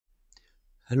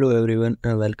Hello everyone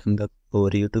and welcome back to our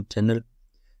YouTube channel.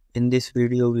 In this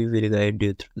video we will guide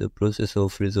you through the process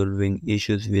of resolving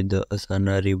issues with the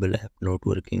Asana Rebel app not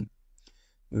working.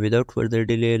 Without further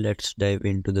delay, let's dive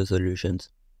into the solutions.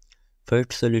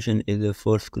 First solution is a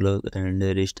force close and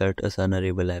restart Asana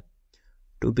Rebel app.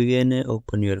 To begin,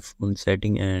 open your phone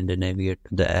setting and navigate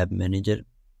to the app manager.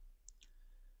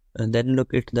 And then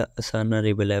locate the Asana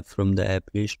Rebel app from the app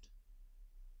list.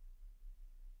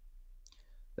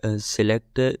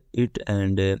 Select it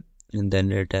and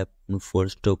then tap on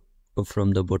force stop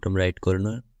from the bottom right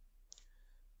corner.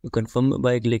 Confirm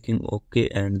by clicking OK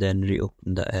and then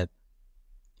reopen the app.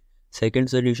 Second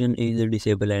solution is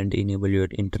disable and enable your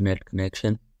internet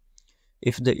connection.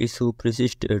 If the issue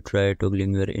persists, try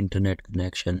toggling your internet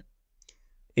connection.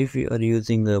 If you are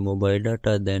using mobile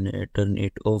data, then turn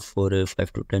it off for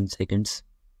 5 to 10 seconds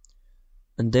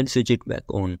and then switch it back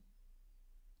on.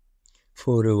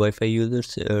 For Wi-Fi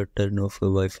users, turn off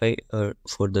Wi-Fi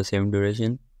for the same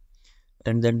duration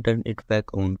and then turn it back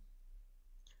on.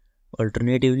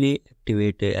 Alternatively,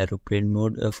 activate aeroplane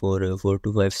mode for 4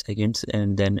 to 5 seconds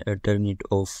and then turn it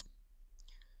off.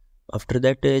 After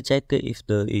that, check if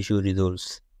the issue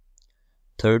resolves.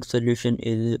 Third solution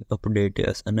is update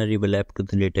Asana Rebel app to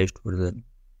the latest version.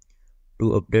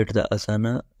 To update the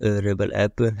Asana Rebel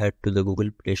app, head to the Google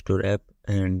Play Store app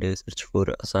and search for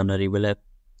Asana Rebel app.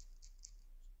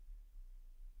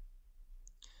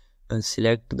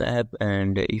 Select the app,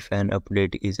 and if an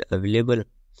update is available,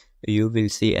 you will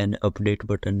see an update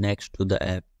button next to the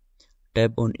app.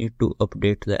 Tap on it to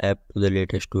update the app to the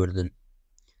latest version.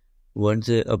 Once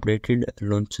updated,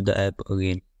 launch the app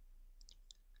again.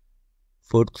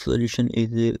 Fourth solution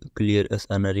is clear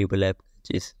Asana Rebel app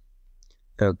caches.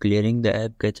 Clearing the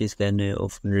app caches can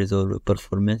often resolve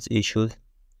performance issues.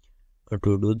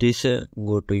 To do this,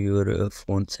 go to your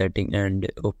phone setting and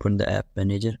open the app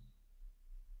manager.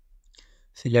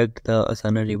 Select the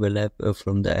Asana Rebel app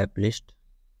from the app list.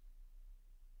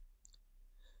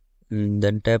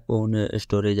 Then tap on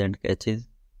storage and caches.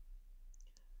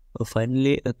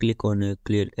 Finally, click on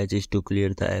clear caches to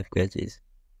clear the app caches.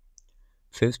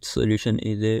 Fifth solution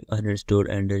is uninstall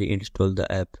and reinstall the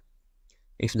app.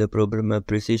 If the problem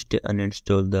persists,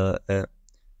 uninstall the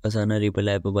Asana Rebel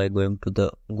app by going to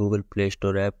the Google Play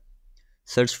Store app,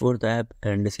 search for the app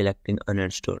and selecting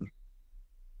uninstall.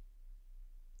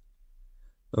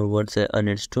 Once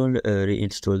uninstalled,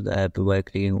 reinstall the app by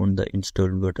clicking on the install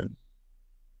button.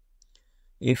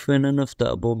 If none of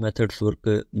the above methods work,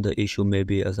 the issue may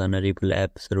be Asana Rebel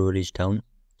app server is down.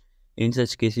 In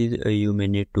such cases, you may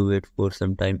need to wait for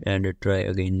some time and try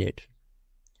again later.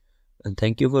 And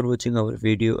thank you for watching our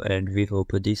video, and we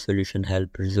hope this solution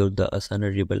helped resolve the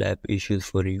Asana Rebel app issues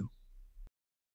for you.